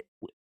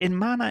 In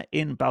Mana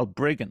in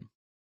Balbriggan,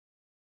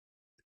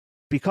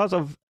 because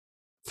of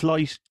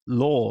flight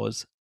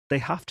laws, they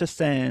have to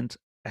send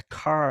a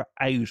car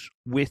out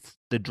with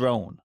the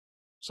drone.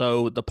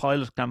 So the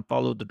pilot can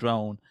follow the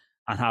drone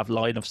and have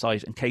line of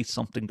sight in case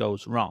something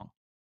goes wrong.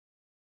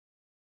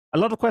 A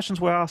lot of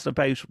questions were asked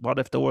about what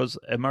if there was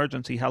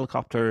emergency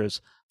helicopters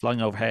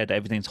flying overhead,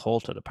 everything's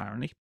halted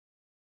apparently.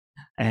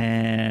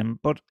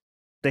 But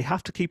they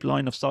have to keep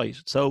line of sight.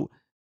 So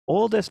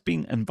all this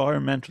being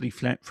environmentally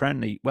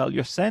friendly, well,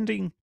 you're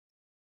sending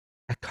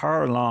a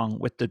car along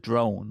with the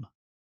drone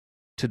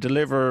to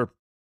deliver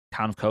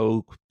can of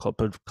Coke, cup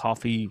of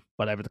coffee,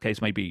 whatever the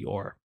case may be,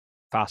 or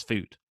fast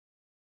food.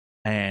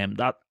 And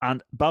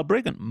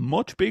Balbriggan,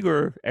 much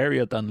bigger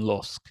area than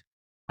Lusk,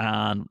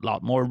 and a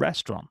lot more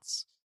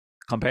restaurants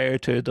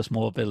compared to the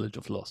small village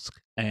of Lusk.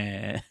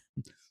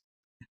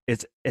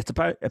 It's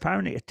about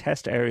apparently a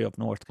test area of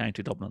North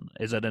County Dublin.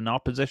 Is it in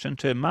opposition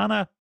to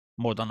Mana?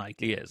 More than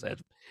likely is.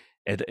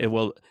 It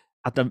will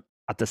at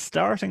the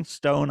starting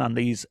stone on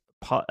these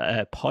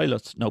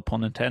pilots, no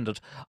pun intended,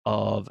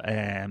 of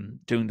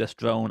doing this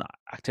drone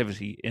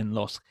activity in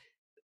Lusk.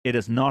 It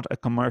is not a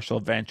commercial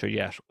venture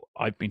yet,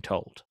 I've been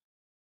told.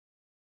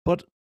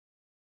 But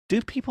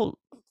do people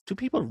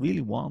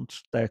really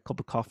want their cup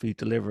of coffee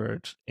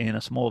delivered in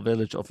a small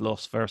village of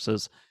Lusk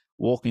versus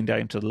walking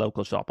down to the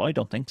local shop? I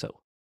don't think so.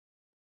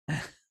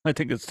 I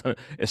think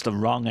it's the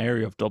wrong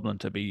area of Dublin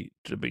to be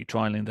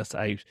trialing this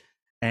out.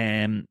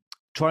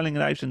 Trialing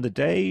it out in the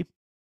day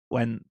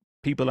when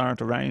people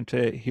aren't around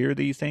to hear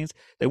these things.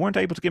 They weren't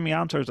able to give me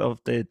answers of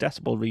the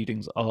decibel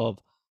readings of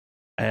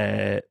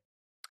a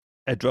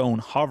drone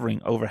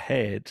hovering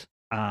overhead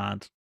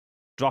and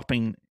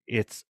dropping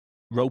its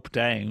rope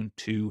down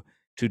to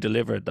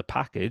deliver the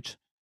package.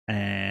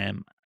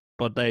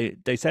 But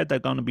they said they're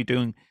going to be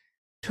doing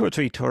 2 or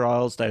 3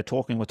 trials. They're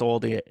talking with all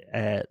the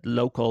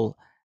local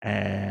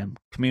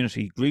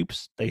community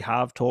groups. They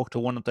have talked to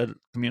one of the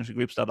community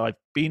groups that I've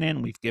been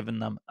in. We've given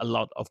them a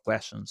lot of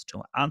questions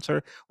to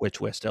answer,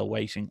 which we're still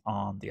waiting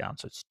on the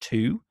answers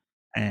to.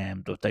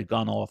 But they've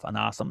gone off and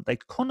asked them. They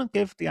couldn't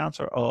give the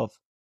answer of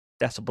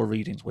decibel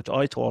readings, which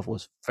I thought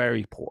was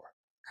very poor.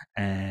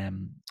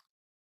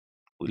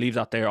 We'll leave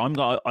that there.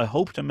 I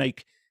hope to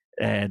make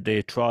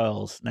the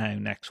trials now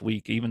next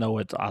week, even though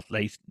it's at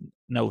late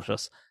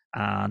notice,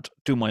 and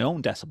do my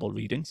own decibel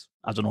readings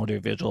as an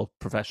audiovisual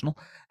professional.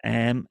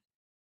 In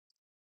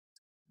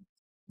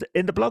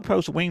the blog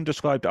post, Wing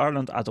described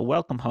Ireland as a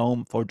welcome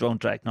home for drone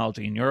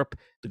technology in Europe.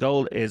 The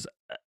goal is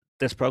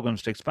this program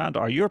is to expand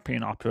our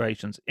European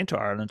operations into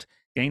Ireland,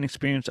 gain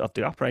experience of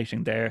the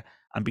operating there,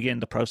 and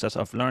begin the process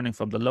of learning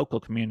from the local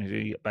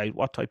community about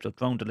what types of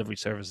drone delivery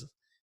services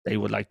they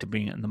would like to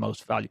bring in the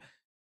most value.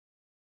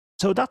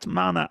 So that's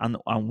Mana and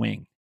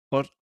Wing.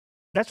 But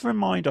let's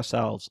remind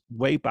ourselves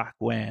way back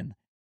when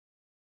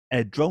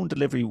a drone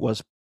delivery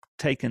was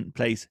taking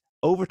place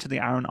over to the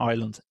Aran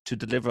Islands to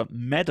deliver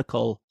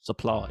medical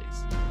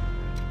supplies.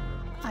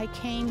 I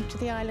came to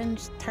the island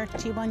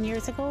 31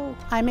 years ago.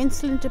 I'm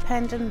insulin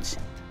dependent.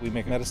 We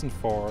make medicine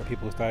for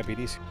people with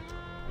diabetes.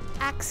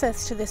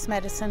 Access to this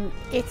medicine,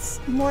 it's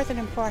more than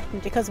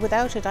important, because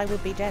without it I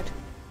would be dead.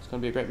 It's going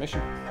to be a great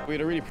mission. We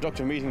had a really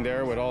productive meeting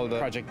there with all the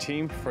project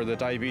team for the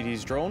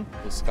diabetes drone,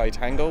 the Sky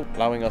Tango,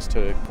 allowing us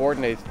to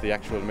coordinate the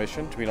actual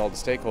mission between all the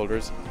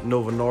stakeholders.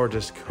 Novo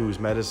Nordisk, whose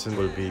medicine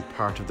will be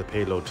part of the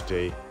payload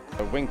today.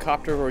 A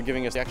Wingcopter, who are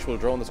giving us the actual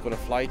drone that's going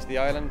to fly to the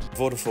island.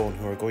 Vodafone,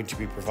 who are going to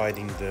be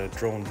providing the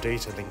drone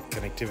data link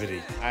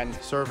connectivity. And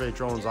Survey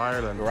Drones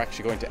Ireland, who are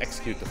actually going to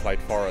execute the flight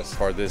for us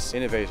for this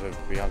innovative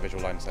beyond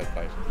visual line of sight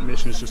flight. The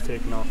mission is just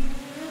taking off.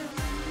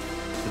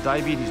 The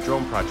Diabetes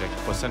Drone Project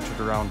was centred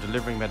around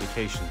delivering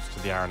medications to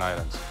the Aran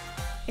Islands.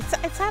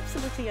 It's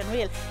absolutely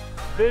unreal.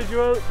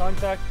 Visual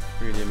contact.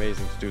 Really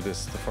amazing to do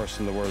this, the first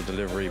in the world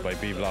delivery by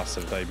BBLOS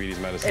of diabetes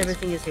medicines.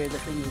 Everything is here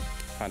that we need.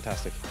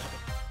 Fantastic.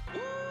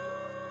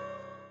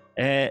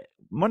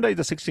 Monday,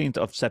 the 16th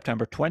of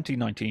September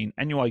 2019,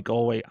 NUI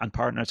Galway and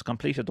partners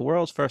completed the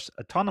world's first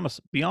autonomous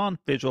beyond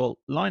visual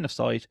line of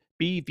sight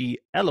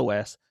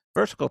BVLOS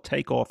vertical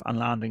takeoff and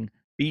landing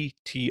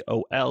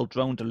VTOL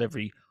drone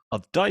delivery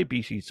of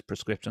diabetes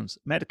prescriptions,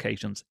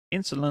 medications,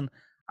 insulin,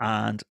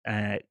 and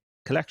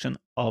collection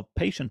of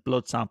patient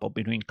blood sample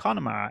between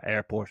Connemara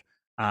Airport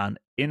and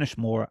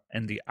Inishmore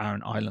in the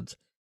Aran Islands.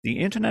 The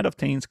Internet of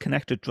Things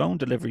connected drone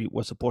delivery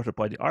was supported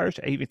by the Irish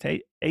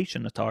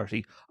Aviation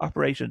Authority,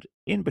 operated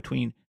in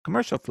between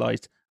commercial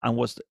flights, and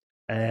was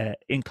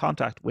in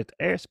contact with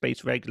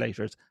airspace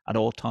regulators at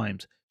all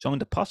times, showing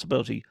the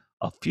possibility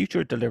of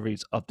future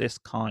deliveries of this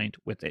kind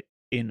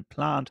within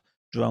planned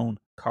drone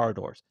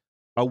corridors.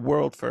 A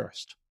world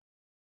first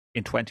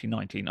in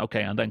 2019.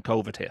 Okay, and then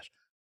COVID hit.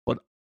 But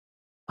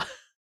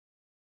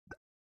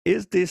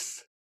is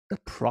this the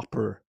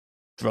proper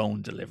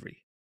drone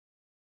delivery?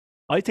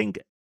 I think,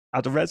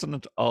 as a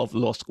resident of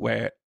Lusk,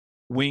 where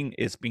Wing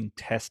is being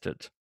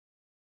tested,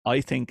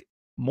 I think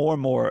more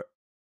and more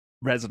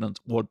residents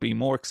would be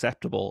more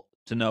acceptable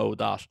to know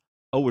that,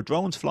 oh, a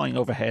drone's flying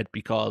overhead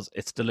because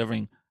it's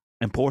delivering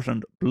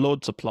important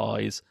blood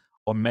supplies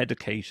or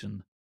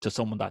medication to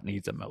someone that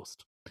needs it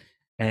most.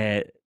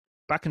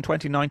 Back in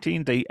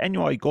 2019, the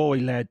NUI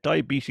Galway-led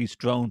Diabetes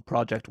Drone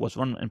project was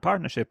run in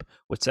partnership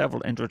with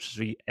several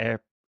industry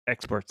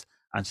experts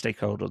and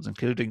stakeholders,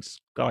 including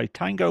Sky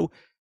Tango,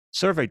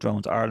 Survey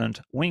Drones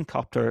Ireland,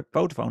 Wingcopter,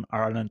 Vodafone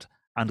Ireland,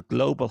 and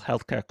global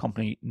healthcare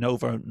company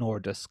Novo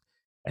Nordisk.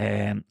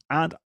 And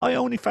I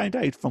only found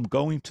out from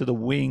going to the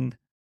Wing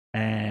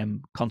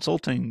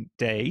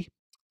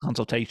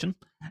consultation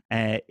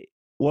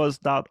was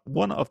that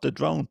one of the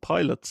drone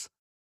pilots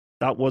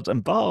that was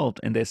involved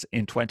in this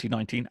in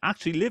 2019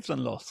 actually lives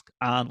in Lusk,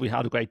 and we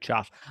had a great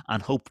chat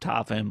and hope to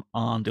have him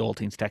on the All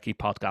Things Techie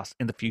podcast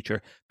in the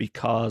future,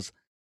 because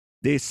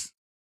this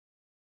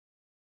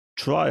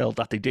trial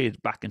that they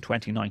did back in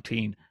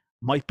 2019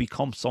 might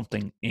become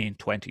something in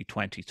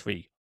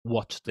 2023.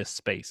 Watch this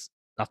space.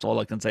 That's all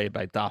I can say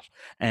about that.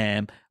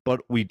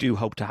 But we do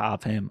hope to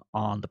have him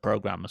on the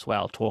program as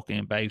well, talking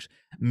about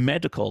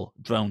medical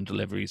drone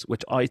deliveries,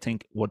 which I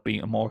think would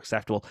be more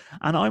acceptable.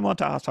 And I want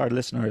to ask our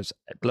listeners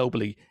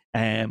globally,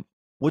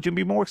 would you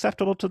be more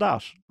acceptable to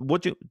that?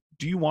 Do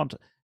you want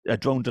a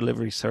drone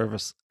delivery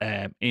service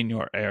in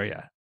your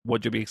area?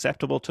 Would you be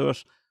acceptable to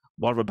it?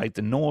 What about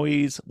the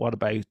noise? What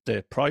about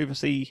the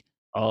privacy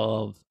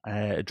of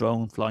a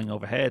drone flying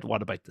overhead?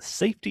 What about the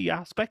safety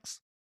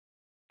aspects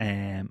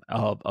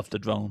of the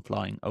drone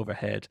flying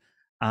overhead?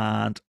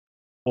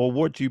 Or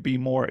would you be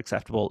more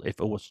acceptable if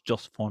it was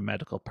just for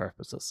medical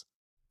purposes?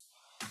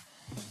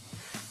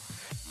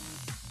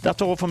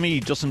 That's all from me,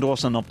 Justin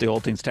Dawson of the All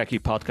Things Techie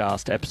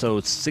podcast,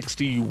 episode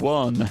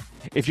 61.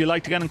 If you'd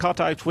like to get in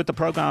contact with the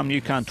program,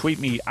 you can tweet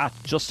me at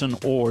Justin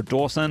or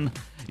Dawson.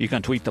 You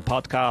can tweet the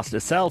podcast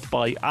itself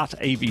by at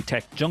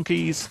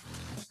AVTechJunkies.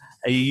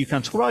 You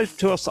can subscribe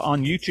to us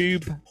on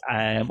YouTube.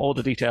 All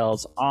the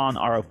details on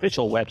our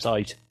official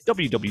website,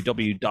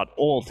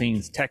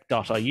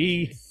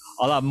 www.allthingstech.ie.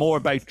 I'll have more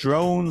about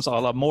drones.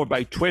 I'll have more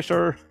about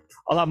Twitter.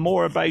 I'll have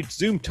more about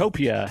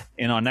Zoomtopia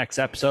in our next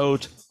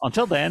episode.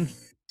 Until then,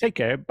 take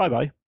care.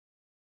 Bye-bye.